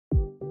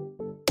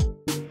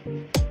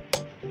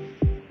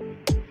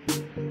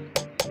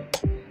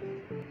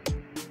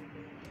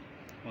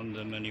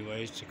many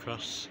ways to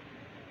cross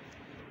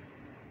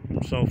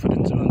from Salford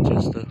into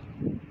Manchester.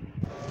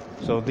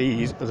 So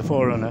these are the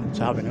forerunner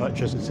to having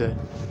electricity.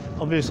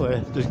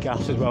 Obviously there's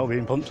gas as well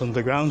being pumped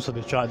underground, so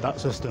they've tried that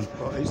system,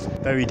 but it's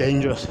very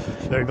dangerous,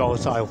 very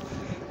volatile.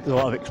 There's a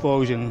lot of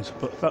explosions,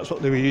 but that's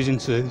what they were using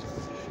to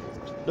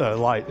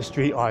light the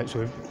street lights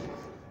with.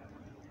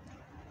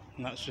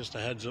 And that's just a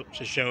heads up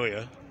to show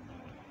you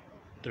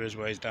there is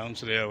ways down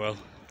to the Irwell.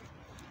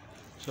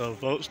 So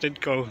boats did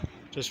go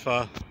this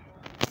far.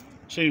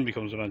 Soon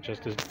becomes the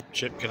Manchester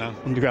Ship Canal.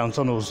 Underground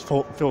tunnels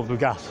filled with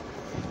gas.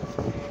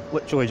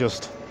 Literally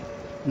just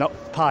not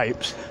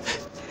pipes,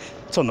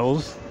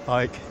 tunnels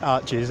like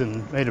arches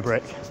and made of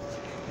brick.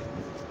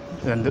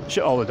 And then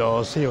shut all the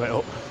doors, seal it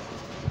up,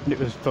 and it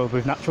was filled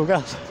with natural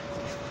gas.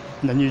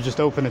 And then you just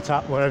open a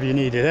tap wherever you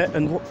needed it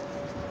and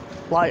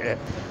light it.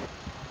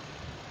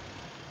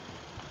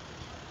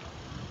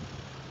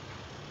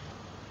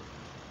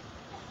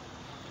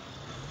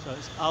 So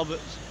it's Albert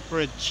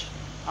Bridge.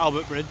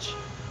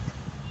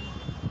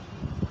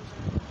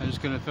 I'm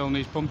just going to film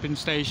these pumping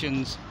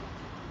stations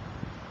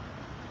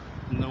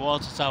and the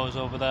water towers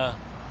over there.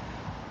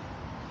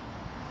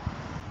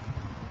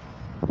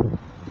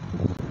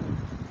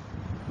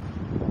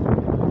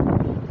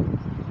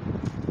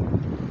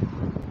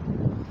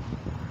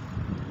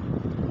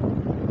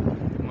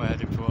 And we're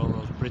heading for all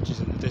those bridges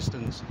in the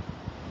distance.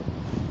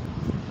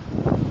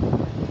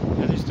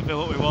 They used to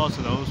fill up with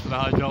water, those, for the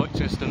hydraulic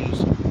systems.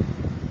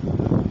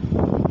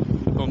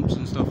 The pumps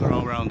and stuff are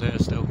all around here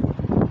still.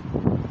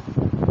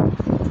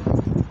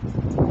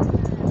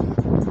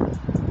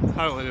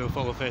 Apparently they were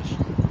full of fish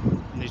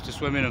and used to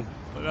swim in them,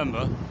 but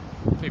remember,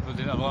 people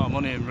didn't have a lot of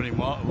money and running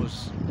water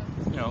was,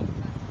 you know,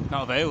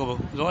 not available.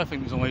 I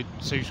think there's only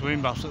 2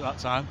 swimming baths at that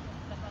time,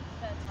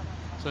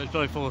 so it's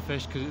probably full of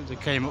fish because they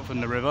came up from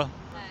the river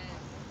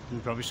and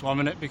they probably swam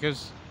in it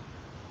because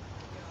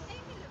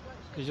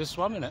they just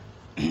swam in it.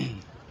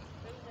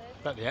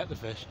 Bet they ate the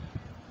fish.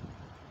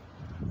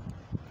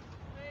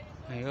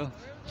 There you go,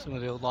 some of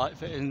the old light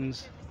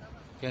fittings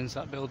against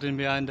that building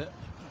behind it.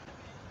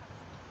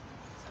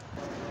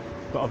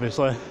 But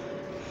obviously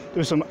there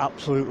were some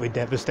absolutely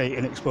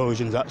devastating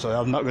explosions. Actually,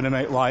 I'm not going to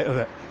make light of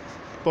it,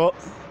 but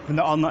we're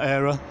not on that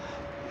era,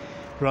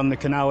 we're on the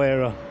Canal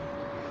era.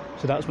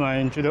 So that's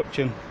my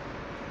introduction.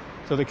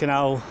 So the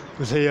Canal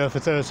was here for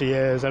 30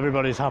 years,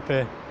 everybody's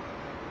happy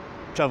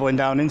travelling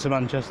down into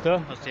Manchester.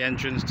 That's the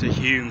entrance to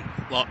Hume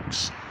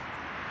Locks.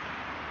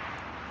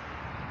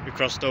 We've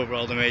crossed over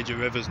all the major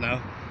rivers now.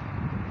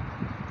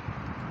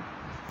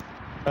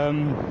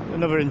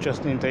 Another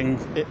interesting thing,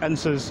 it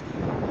enters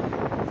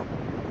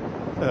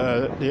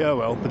the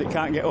Irwell, but it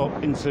can't get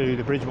up into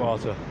the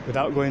Bridgewater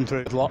without going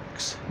through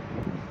locks.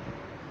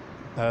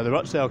 The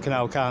Rochdale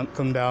Canal can't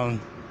come down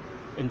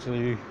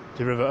into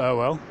the River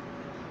Irwell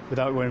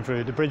without going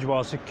through the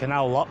Bridgewater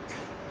Canal Lock,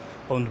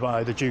 owned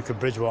by the Duke of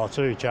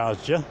Bridgewater, who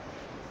charged you.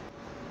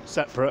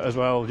 Separate as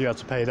well, you had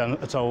to pay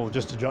a toll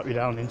just to drop you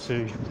down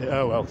into the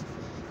Irwell.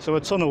 So a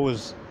tunnel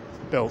was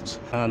built,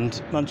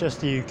 and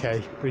Manchester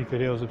UK, brief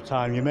videos of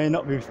time, you may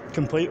not be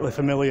completely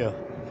familiar,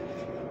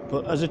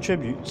 but as a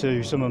tribute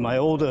to some of my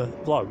older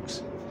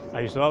vlogs,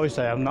 I used to always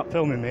say, I'm not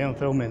filming me, I'm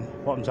filming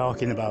what I'm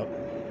talking about.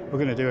 We're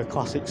going to do a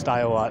classic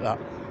style like that.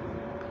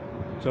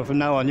 So from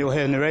now on you'll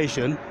hear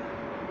narration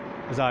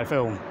as I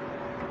film,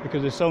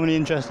 because there's so many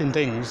interesting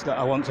things that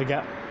I want to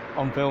get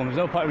on film. There's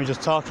no point in me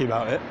just talking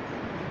about it,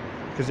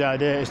 because the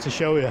idea is to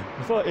show you.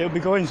 I thought it'll be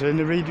going to, and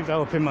they're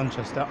redeveloping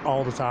Manchester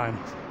all the time.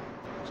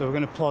 So we're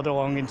going to plod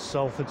along into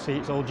Salford, see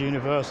its old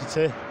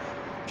university,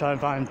 try and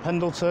find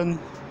Pendleton,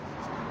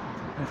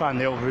 and find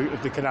the old route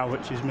of the canal,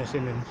 which is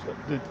missing. And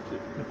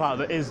the part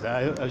that is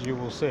there, as you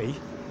will see,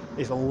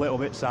 is a little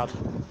bit sad. So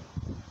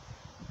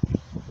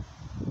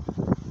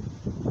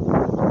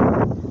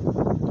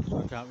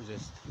I can't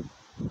resist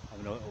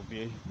having a little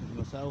view of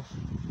myself.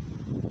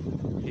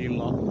 Hume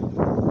Lock.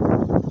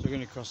 So we're going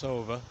to cross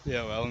over the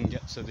Irwell and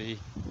get to the,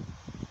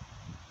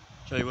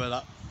 show you where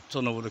that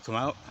tunnel would have come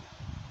out.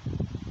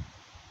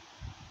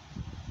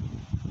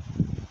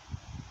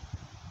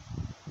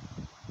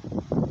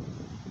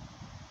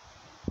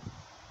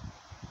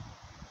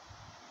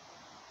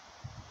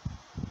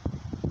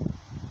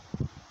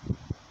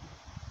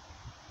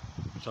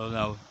 So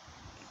now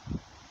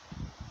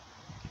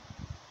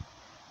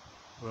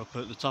we're up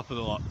at the top of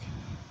the lock.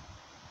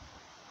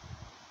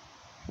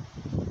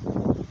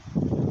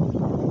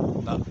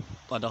 That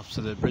led off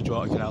to the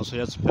Bridgewater Canal, so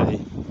you had to pay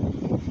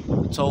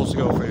the toll to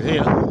go through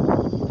here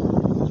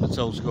and the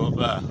toll to go up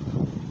there.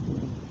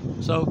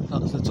 So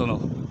that's the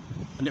tunnel,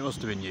 and it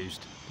must have been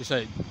used. They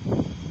say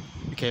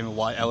it became a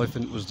white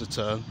elephant was the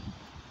term,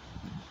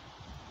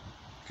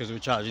 because they were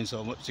charging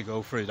so much to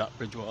go through that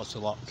Bridgewater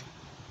lock.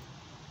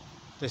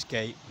 This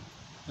gate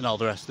and all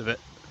the rest of it.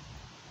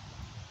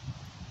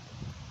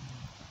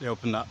 They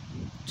opened that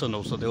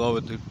tunnel, so they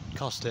lowered the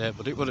cost here,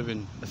 but it would have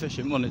been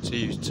efficient, wouldn't it, to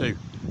use 2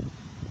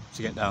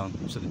 to get down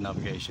to the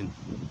navigation.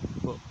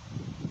 But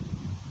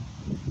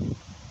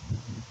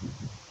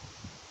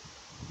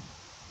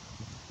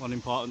one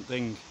important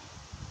thing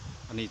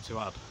I need to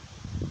add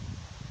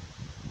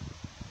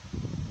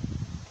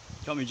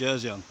Got my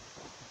jersey on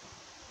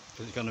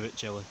because it's gone a bit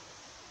chilly.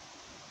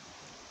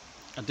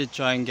 I did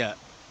try and get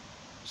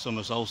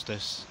summer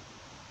solstice,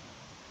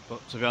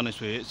 but to be honest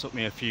with you, it took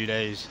me a few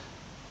days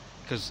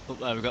because up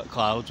there we've got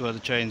clouds where the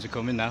trains are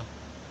coming now.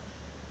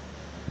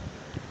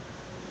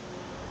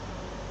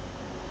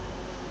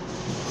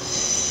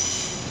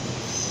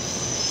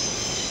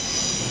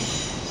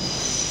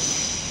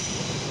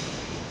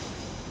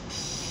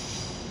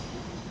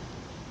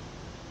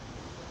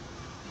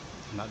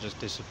 And that just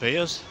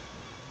disappears.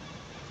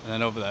 And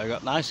then over there we've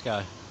got night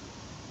sky,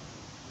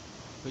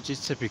 which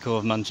is typical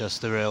of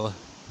Manchester really.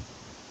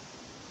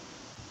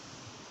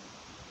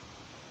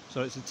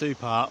 So it's a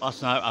two-part.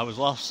 Last night I was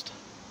lost.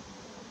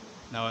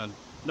 Now I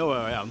know where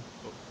I am,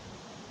 but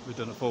we've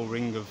done a full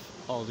ring of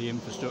all the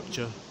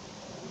infrastructure.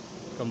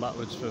 Gone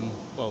backwards from,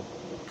 well,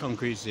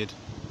 concreted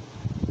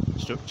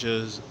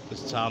structures,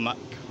 there's tarmac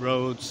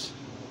roads,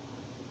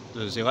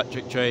 there's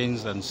electric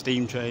trains, then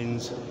steam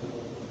trains,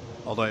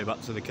 all the way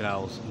back to the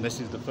canals. And this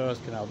is the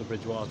first canal, the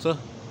Bridgewater.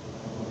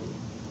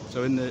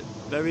 So in the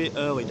very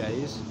early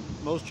days,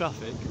 most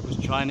traffic was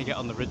trying to get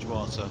on the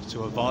Bridgewater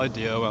to avoid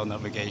the Irwell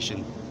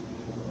navigation.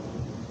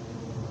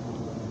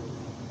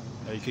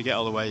 You could get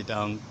all the way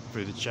down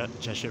through the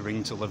Cheshire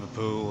Ring to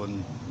Liverpool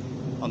and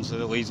onto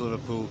the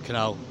Leeds-Liverpool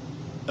Canal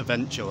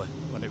eventually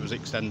when it was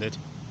extended,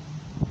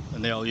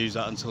 and they all used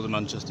that until the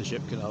Manchester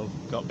Ship Canal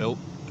got built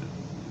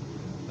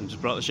and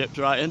just brought the ships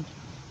right in.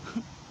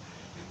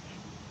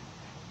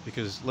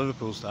 Because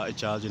Liverpool started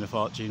charging a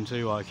fortune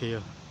too, like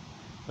here.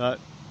 Right,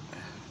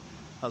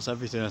 that's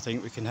everything. I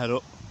think we can head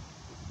up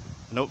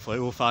and hopefully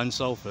we'll find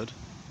Salford,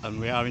 and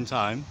we are in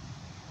time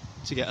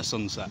to get a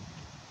sunset.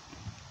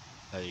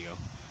 There you go.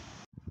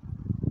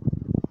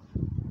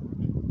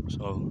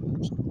 So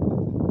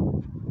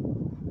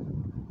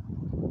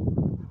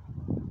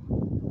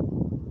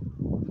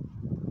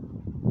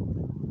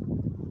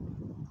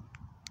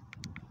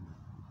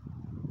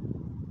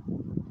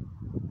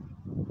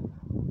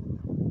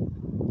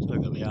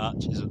we've got the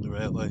arches of the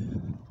railway.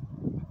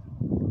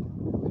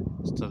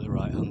 It's to the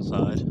right hand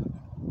side.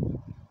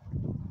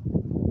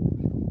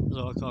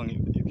 So I can't,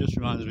 it just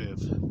reminds me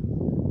of, you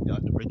know,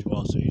 like the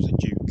Bridgewater, who's a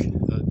duke,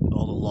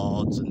 all the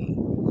lords, and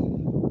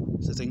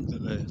to think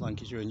that the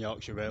Lancashire and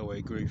Yorkshire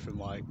Railway grew from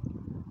like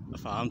a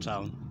farm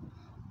town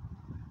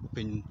up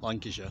in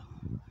Lancashire.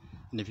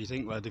 And if you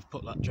think where they've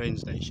put that train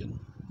station,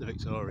 the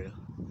Victoria,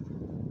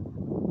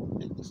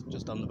 it's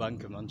just on the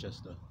bank of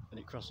Manchester, and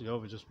it crosses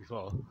over just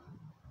before,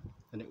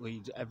 and it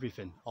leads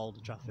everything, all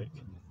the traffic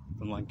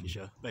from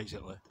Lancashire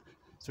basically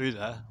through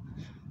there.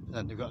 And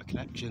then they've got a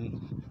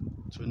connection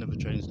to another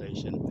train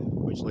station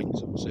which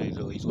links up to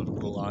the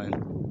Leeds-Liverpool line.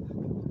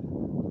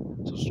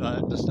 So straight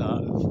at the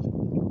start of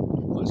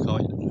what's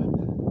called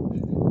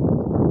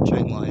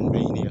train line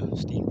mania,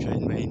 steam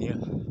train mania.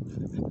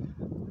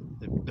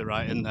 They're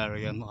right in there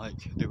again,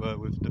 like they were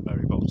with the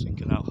Bury Bolton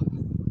Canal.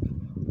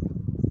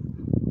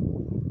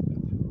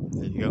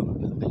 There you go,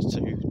 these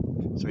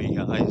three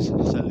guys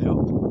set it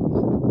up.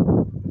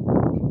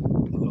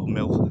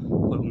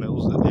 Little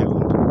mills that they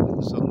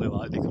owned. Suddenly,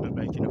 like, they couldn't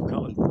make enough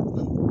cotton.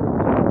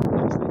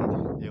 Next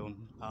thing, they own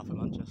half of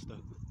Manchester.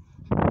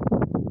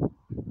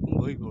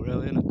 Unbelievable,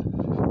 really, isn't it?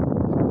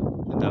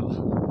 And now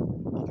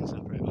you can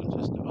separate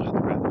Manchester by the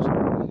rivers.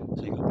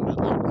 So you've got the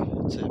Medlock,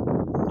 Tip,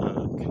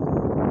 Irk.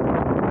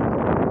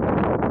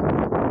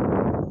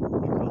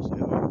 Across the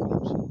river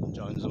comes and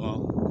joins them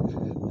all.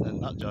 And then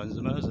that joins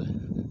the Mersey.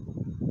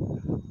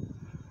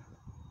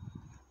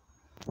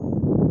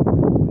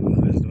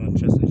 There's the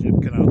Manchester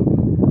Ship Canal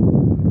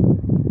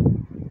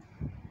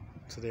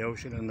to the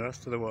ocean and the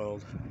rest of the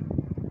world.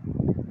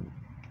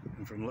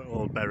 And from little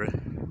old Bury,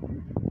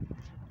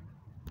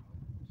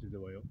 this is the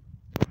way up.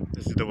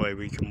 This is the way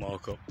we can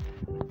walk up.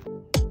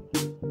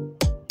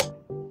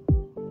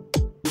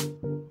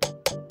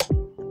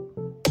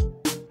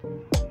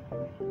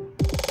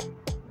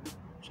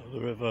 So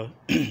the river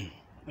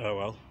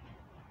Irwell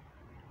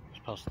has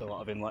passed a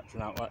lot of inlets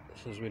and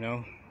outlets, as we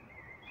know.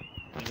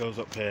 It goes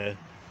up here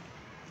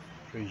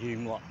through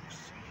Hume Locks.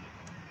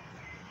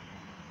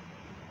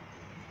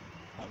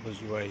 That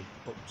was your way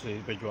up to the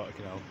Bridgewater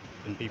Canal,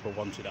 and people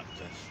wanted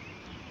access.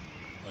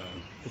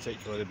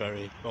 Particularly the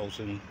Bury,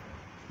 Bolton,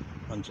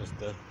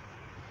 Manchester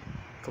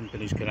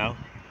Company's Canal.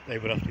 They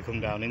would have to come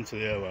down into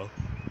the Irwell,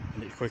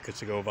 and it's quicker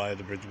to go via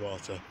the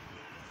Bridgewater,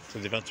 so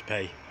they've had to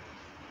pay.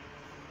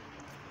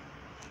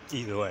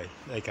 Either way,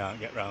 they can't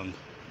get round.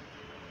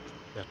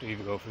 They have to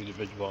either go through the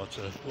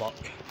Bridgewater lock.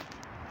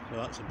 So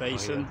that's a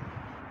basin. Oh,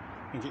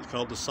 yeah. I think it's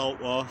called the Salt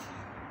Wharf,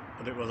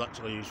 but it was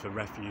actually used for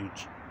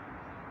refuge.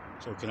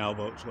 So canal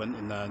boats went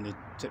in there and they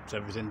tipped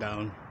everything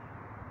down.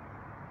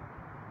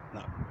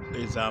 That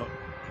leads out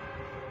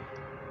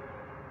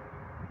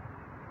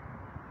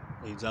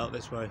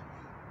this way.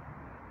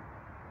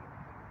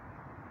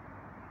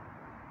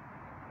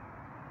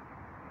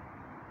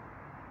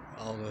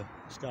 All the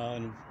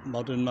start of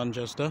modern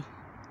Manchester.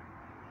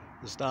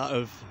 The start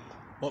of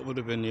what would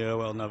have been the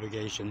Irwell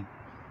navigation.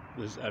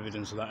 There's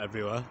evidence of that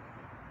everywhere.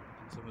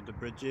 Some of the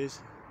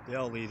bridges, they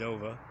all lead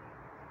over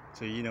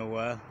to you know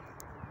where.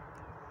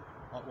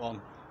 Lot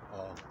 1,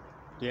 or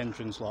the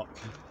entrance lock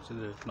to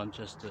the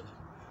Manchester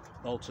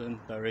Bolton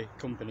Bury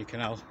Company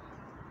Canal,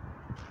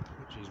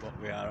 which is what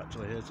we are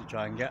actually here to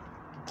try and get.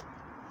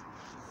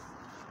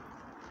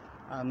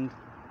 And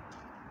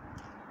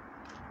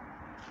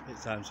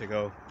it's time to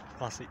go,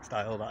 classic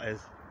style that is.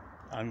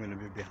 I'm going to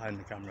be behind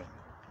the camera.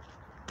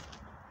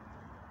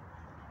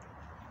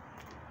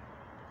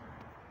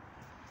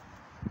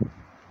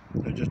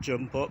 So just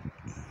jump up.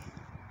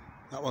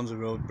 That one's a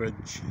road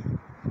bridge.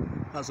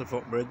 That's a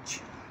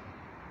footbridge.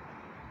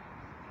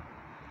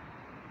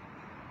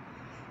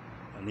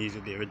 And these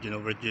are the original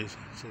bridges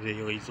to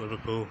the Leeds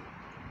Liverpool.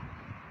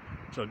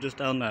 So just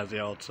down there's the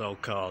old cell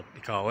car,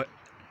 they call it.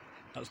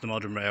 That's the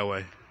modern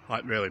railway,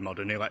 like really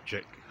modern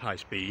electric high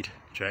speed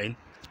train.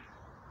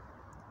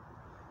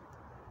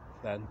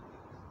 Then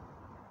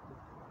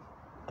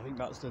I think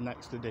that's the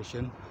next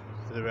addition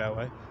to the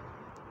railway.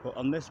 But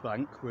on this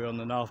bank, we're on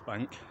the north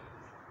bank,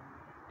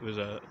 there was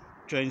a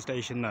train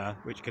station there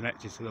which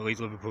connected to the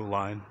Leeds Liverpool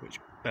line, which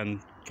then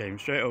came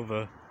straight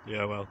over the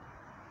Irwell,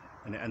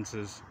 and it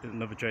enters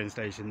another train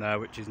station there,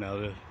 which is now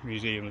the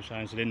Museum of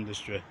Science and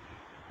Industry.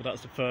 But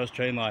that's the first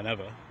train line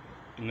ever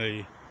in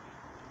the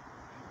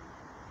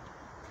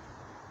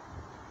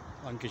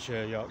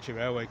Lancashire Yorkshire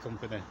Railway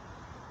Company.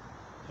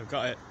 They've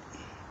got it,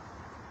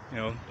 you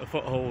know, a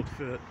foothold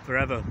for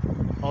forever,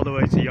 all the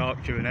way to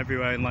Yorkshire and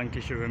everywhere in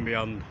Lancashire and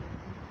beyond,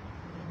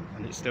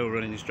 and it's still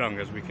running strong,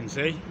 as we can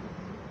see.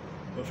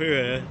 But through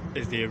here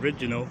is the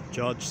original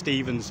George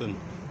Stephenson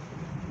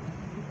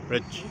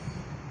Bridge,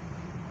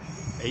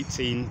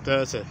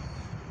 1830.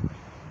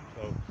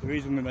 So the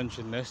reason we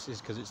mention this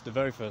is because it's the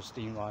very first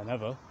steam line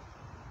ever,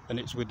 and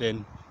it's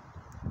within,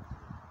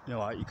 you know,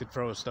 like you could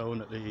throw a stone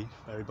at the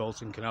Bury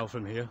Bolton Canal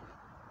from here,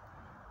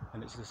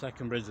 and it's the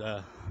second bridge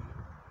there.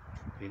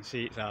 You can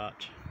see its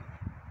arch,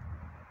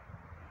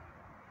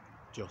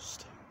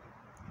 just.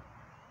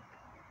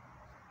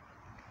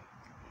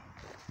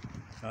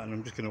 And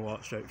I'm just going to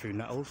walk straight through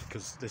nettles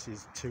because this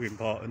is too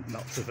important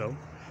not to film.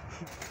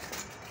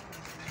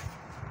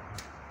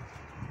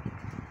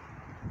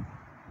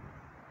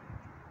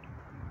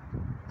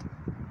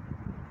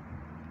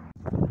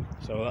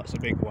 So that's a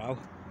big wow.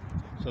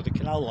 So the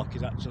canal lock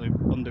is actually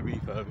under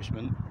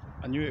refurbishment.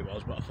 I knew it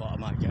was, but I thought I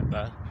might get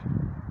there.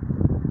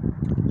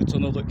 The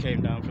tunnel that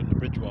came down from the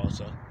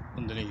Bridgewater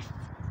underneath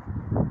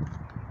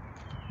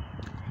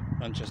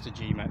Manchester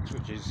GMX,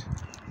 which is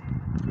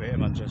Greater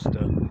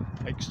Manchester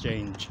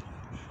Exchange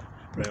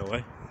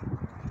Railway,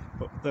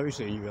 but very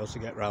soon you'll be able to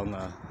get round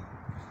there.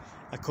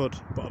 I could,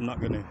 but I'm not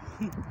going to.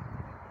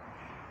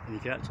 And you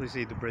can actually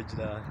see the bridge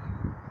there,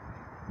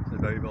 the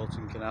Bury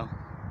Bolton Canal.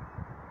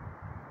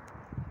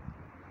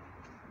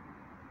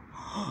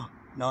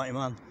 Naughty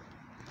man.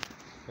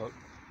 Look,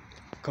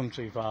 come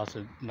too far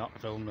to not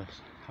film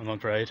this, I'm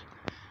afraid,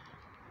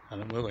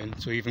 and I'm willing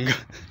to even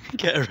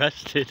get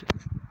arrested.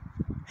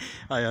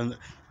 I am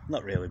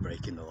not really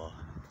breaking the law.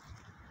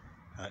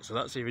 Right, so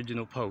that's the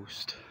original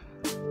post,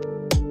 and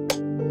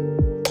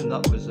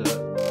that was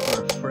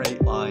for a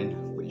freight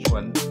line which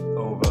went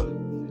over,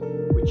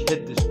 which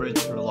hid this bridge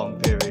for a long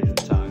period of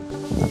time.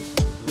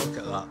 Look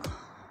at that.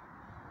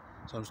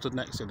 So I'm stood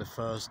next to the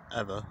first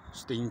ever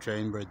steam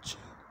train bridge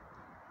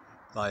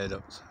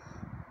viaduct.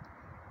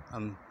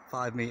 I'm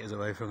 5 metres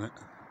away from it,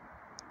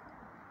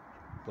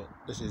 but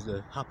this is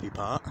the happy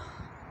part.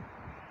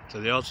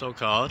 So the Ordsall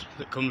card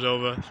that comes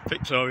over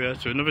Victoria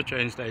to another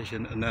train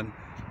station and then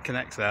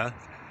connects there.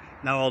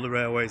 Now all the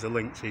railways are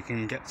linked, so you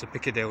can get to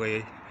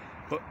Piccadilly,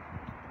 but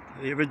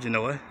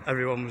originally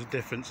everyone was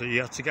different, so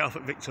you had to get off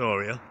at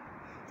Victoria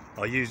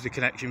or use the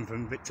connection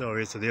from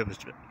Victoria to the other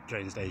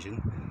train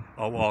station,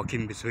 or walk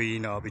in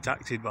between, or be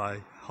taxied by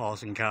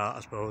horse and cart, I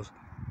suppose.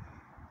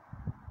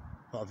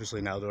 But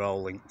obviously now they're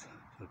all linked.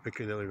 The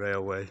Piccadilly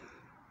Railway,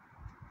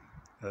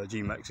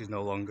 GMX is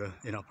no longer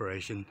in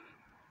operation.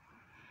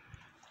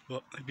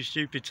 But it'd be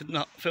stupid to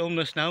not film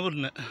this now,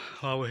 wouldn't it,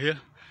 while we're here?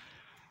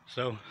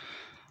 So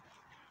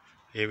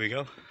here we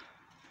go.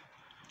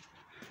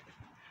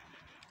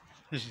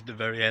 This is the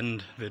very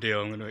end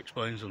video. I'm going to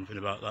explain something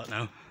about that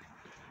now.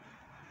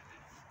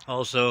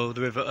 Also,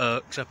 the River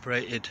Irk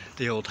separated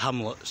the old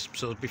hamlets.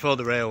 So before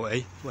the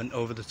railway went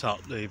over the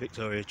top, the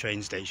Victoria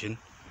train station,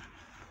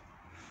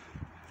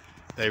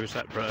 they were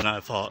separate, and I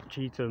thought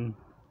Cheetham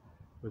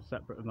was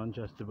separate of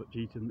Manchester, but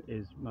Cheetham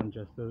is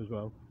Manchester as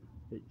well.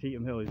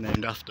 Cheetham Hill is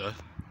named after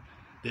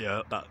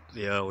the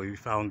Earl who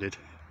founded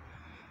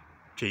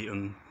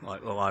Cheetham,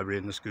 like the library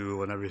and the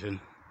school and everything.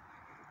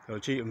 So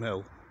Cheetham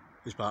Hill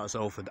is part of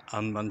Salford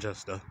and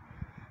Manchester,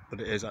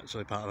 but it is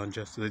actually part of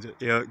Manchester.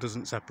 The Irk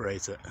doesn't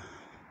separate it.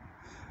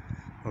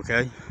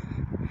 Okay,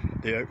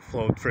 the Irk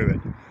flowed through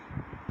it,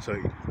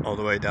 so all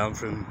the way down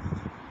from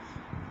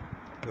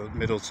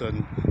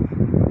Middleton,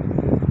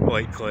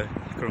 Blakely,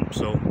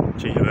 Crumpsall,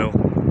 Cheetham Hill.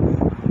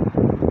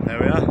 There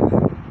we are.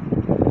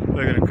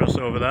 We're going to cross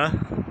over there.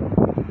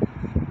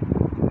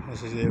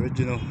 This is the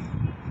original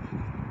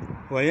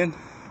way in.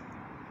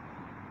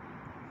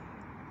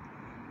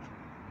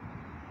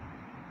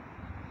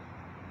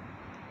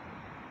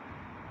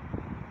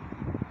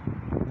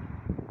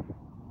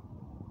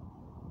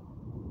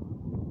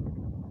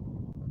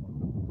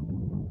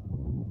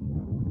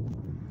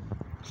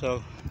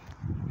 So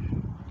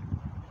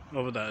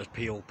over there is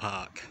Peel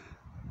Park.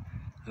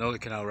 I know the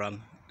canal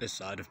ran this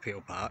side of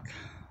Peel Park,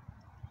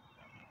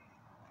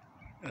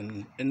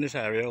 and in this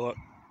area, look,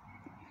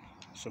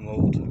 some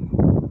old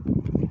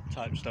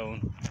type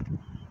stone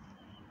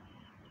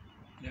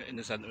in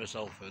the centre of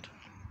Salford,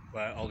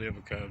 where all the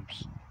other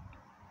curbs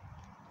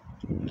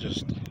are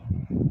just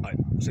like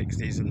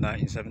 60s and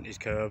 1970s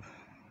curb.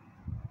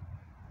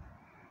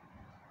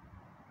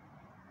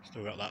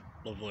 Still got that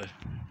lovely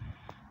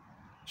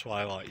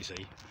twilight, you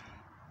see.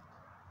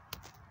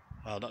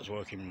 Wow, that's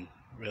working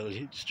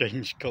really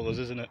strange colours,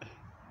 isn't it?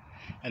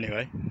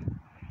 Anyway,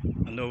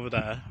 and over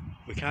there,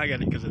 we can't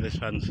get it because of this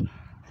fence,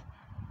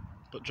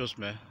 but trust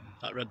me,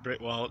 that red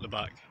brick wall at the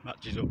back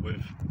matches up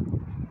with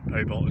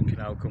Bolton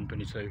Canal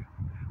Company too.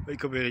 It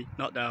could be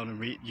knocked down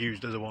and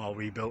used as a wall,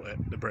 rebuilt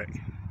it, the brick.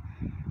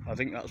 I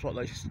think that's what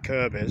this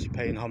curb is,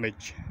 paying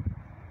homage.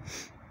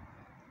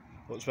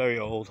 But it's very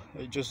old,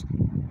 it just,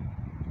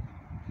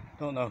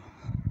 don't know.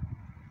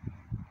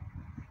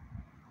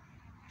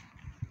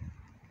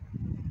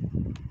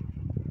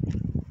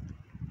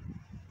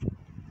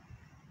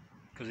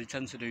 Because they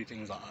tend to do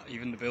things like that.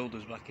 Even the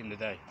builders back in the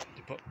day,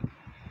 they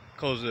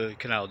close the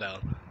canal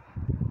down,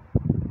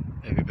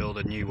 maybe build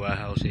a new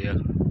warehouse here,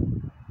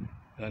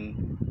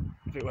 and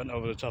if it went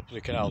over the top of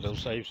the canal, they'll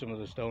save some of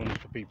the stones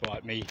for people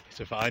like me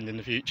to find in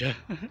the future.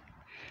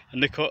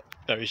 And they cut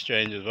very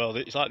strange as well.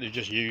 It's like they've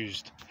just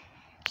used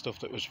stuff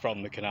that was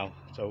from the canal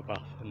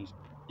towpath and,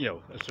 you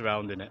know,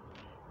 surrounding it.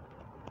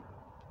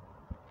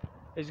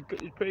 It's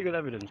pretty good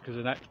evidence, because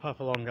the next path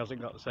along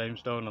hasn't got the same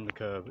stone on the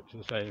curb. It's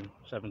the same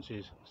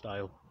 70s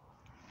style.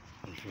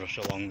 I'll just rush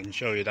along and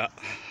show you that.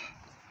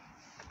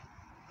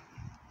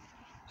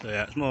 So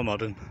yeah, it's more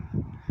modern.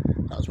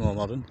 That's more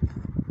modern.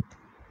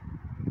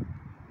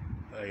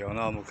 There you go,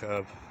 normal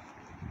curb.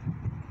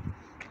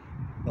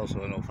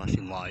 Also an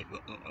old-fashioned light,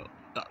 but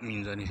that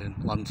means anything.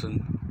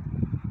 Lantern.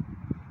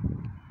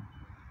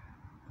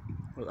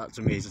 But that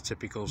to me is a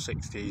typical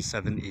 60s,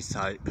 70s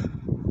type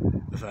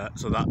affair.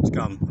 So that's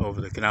gone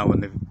over the canal when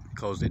they've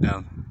closed it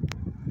down.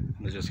 And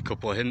there's just a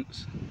couple of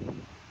hints.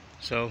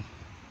 So,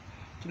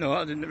 you know what,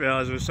 I didn't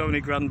realise there were so many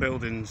grand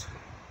buildings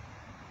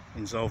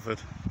in Salford.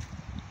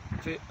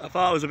 I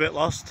thought I was a bit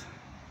lost.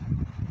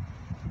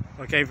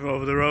 I came from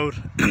over the road.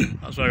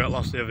 That's where I got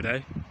lost the other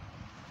day.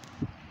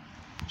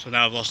 So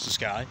now I've lost the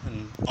sky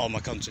and all my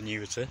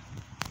continuity.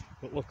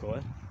 But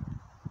luckily,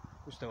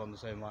 we're still on the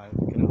same line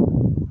of the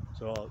canal.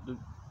 So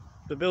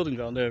the buildings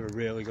around there are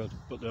really good,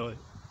 but they're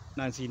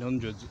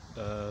 1900s.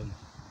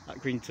 That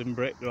Greenton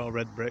brick, they're all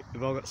red brick.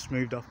 They've all got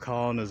smoothed off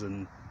corners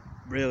and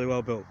really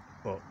well built,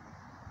 but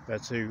they're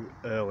too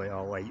early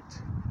or late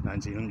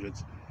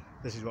 1900s.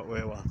 This is what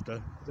we're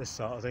after, this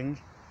sort of thing.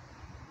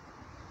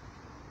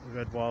 The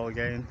red wall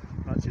again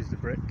matches the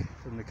brick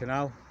from the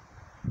canal.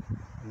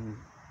 And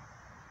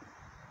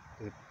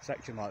a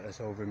section like this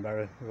over in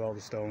Bury with all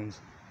the stones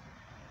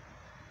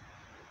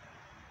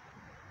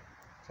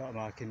sort of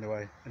marking the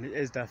way, and it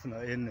is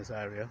definitely in this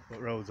area,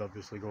 but roads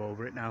obviously go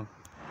over it now.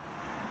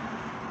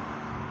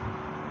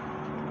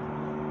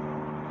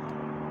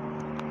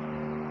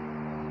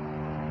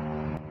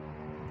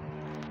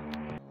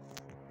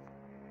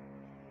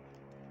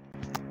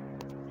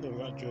 So we've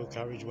got a dual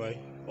carriageway,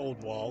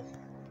 old wall,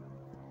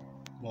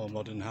 more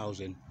modern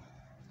housing.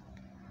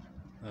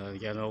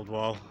 Again, old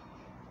wall,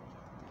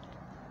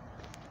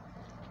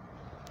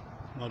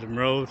 modern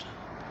road,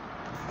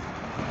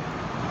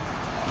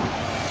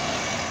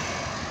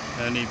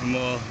 and even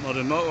more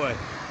modern motorway.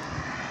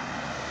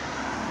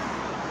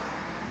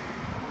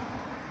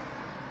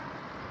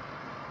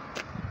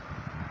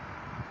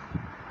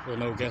 So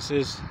no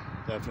guesses,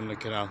 they're from the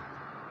canal.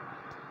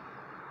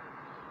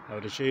 I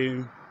would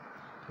assume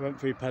we went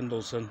through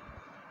Pendleton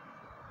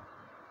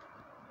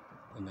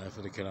and there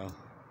for the canal.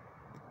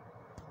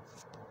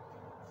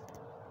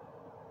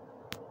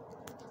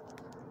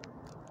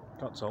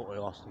 Got totally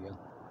lost again,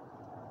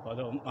 but I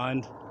don't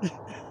mind.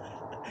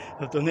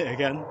 I've done it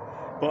again,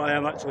 but I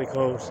am actually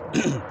close.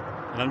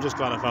 And I'm just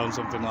glad I found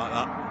something like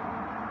that.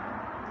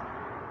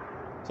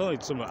 It's only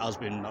something that has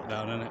been knocked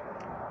down, isn't it?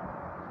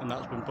 And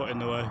that's been put in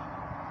the way.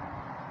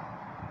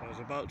 I was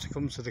about to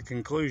come to the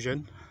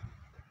conclusion,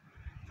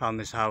 found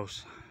this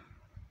house.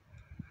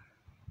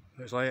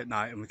 It's late at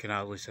night and we can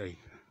hardly see.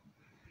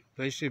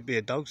 There used to be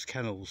a dog's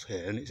kennels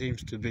here and it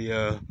seems to be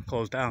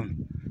closed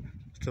down.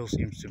 Still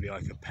seems to be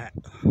like a pet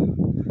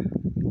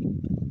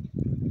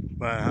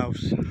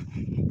warehouse.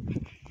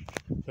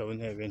 Going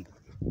here in.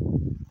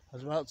 I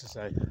was about to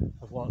say,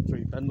 I've walked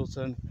through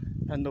Pendleton,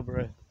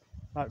 Pendlebury,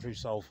 right through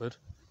Salford,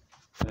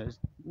 and there's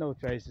no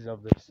traces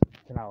of this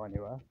canal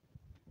anywhere.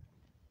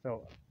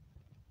 So,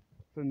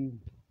 from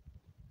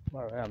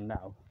where I am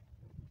now,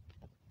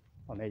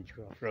 on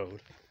Agecroft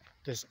Road,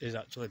 this is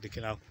actually the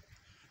canal.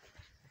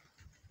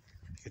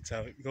 You can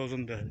tell it goes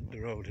under the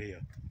road here,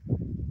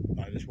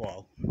 by this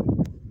wall. I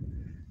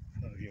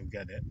don't know if you'll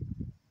get it.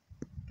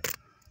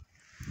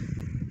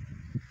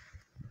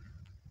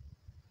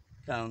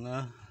 Down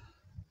there.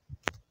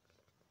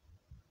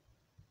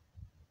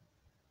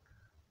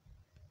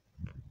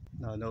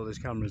 No, I know this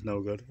camera's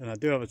no good, and I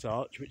do have a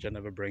torch, which I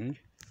never bring.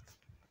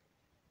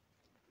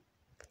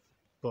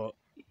 But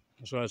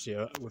I swear to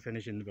you, we're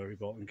finishing the Bury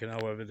Bolton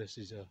Canal, whether this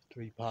is a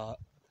 3-part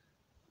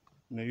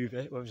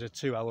movie, whether it's a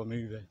 2-hour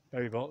movie.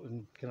 Bury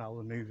Bolton Canal,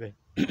 the movie.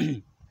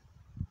 You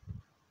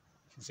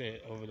can see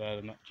it over there,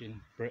 the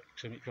matching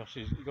bricks, and it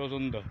crosses, it goes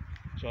under.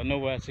 So I know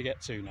where to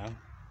get to now.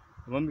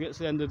 And when we get to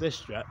the end of this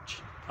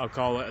stretch, I'll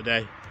call it a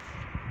day.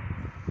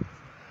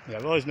 Yeah,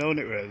 I've always known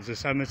it really. There's a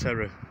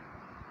cemetery.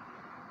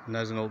 And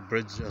there's an old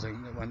bridge, I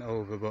think, that went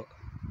over, but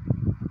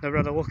never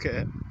had a look at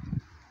it.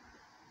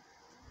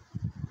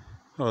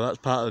 Oh, that's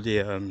part of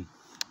the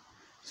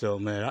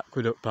Silmere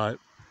aqueduct pipe.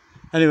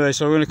 Anyway,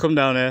 so we're going to come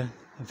down here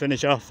and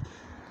finish off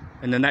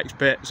in the next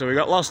bit. So we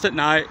got lost at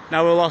night,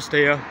 now we're lost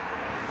here.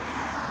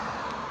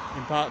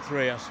 In part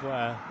 3, I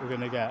swear, we're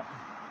going to get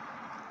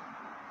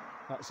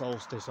that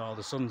solstice or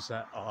the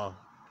sunset or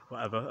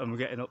whatever, and we're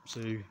getting up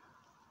to,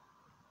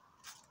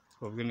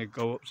 well, we're going to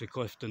go up to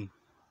Clifton.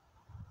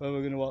 Whether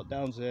we're going to walk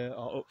down to here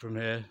or up from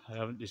here, I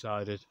haven't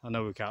decided. I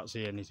know we can't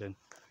see anything.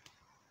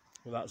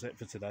 But that's it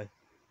for today.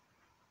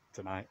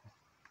 Tonight.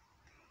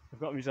 I've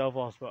got myself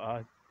lost,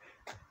 but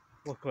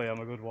luckily I'm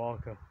a good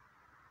walker.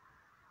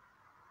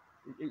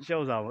 It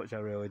shows how much I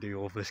really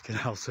do love this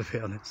canal, to be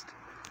honest.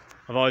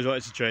 I've always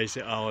wanted to trace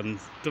it all, and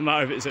it doesn't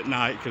matter if it's at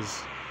night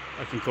because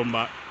I can come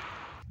back.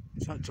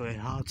 It's actually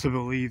hard to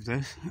believe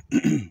this.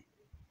 I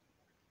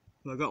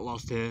got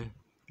lost here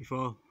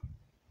before.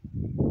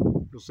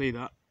 You'll see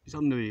that. It's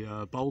on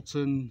the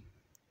Bolton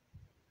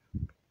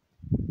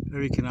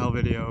Bury Canal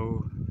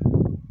video.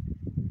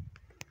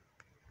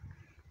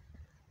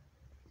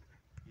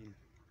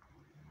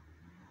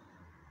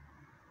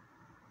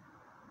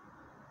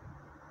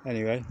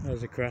 Anyway,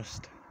 there's a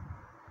crest.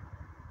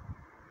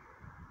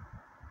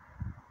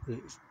 I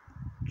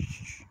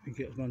think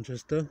it's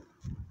Manchester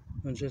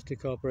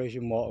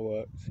Corporation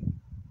Waterworks.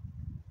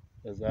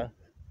 There's there.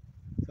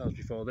 That was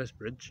before this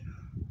bridge.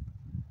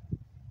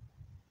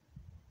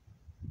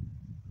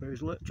 But it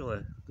was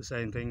literally the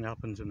same thing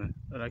happened to me,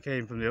 and I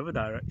came from the other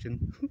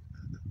direction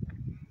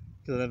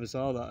because I never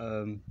saw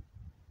that.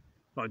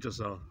 What I just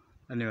saw.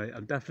 Anyway,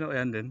 I'm definitely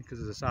ending because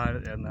there's a sign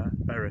at the end there,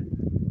 Bury.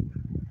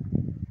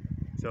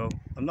 So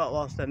I'm not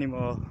lost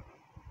anymore.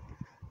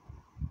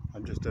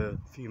 I'm just a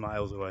few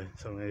miles away,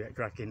 so I'm going to get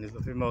cracking. There's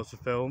nothing more to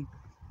film.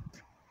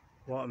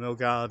 Watermill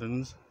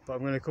Gardens, but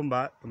I'm going to come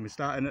back and we're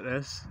starting at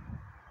this,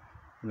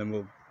 and then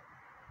we'll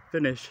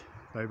finish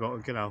Bury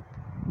Bolton Canal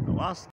at last.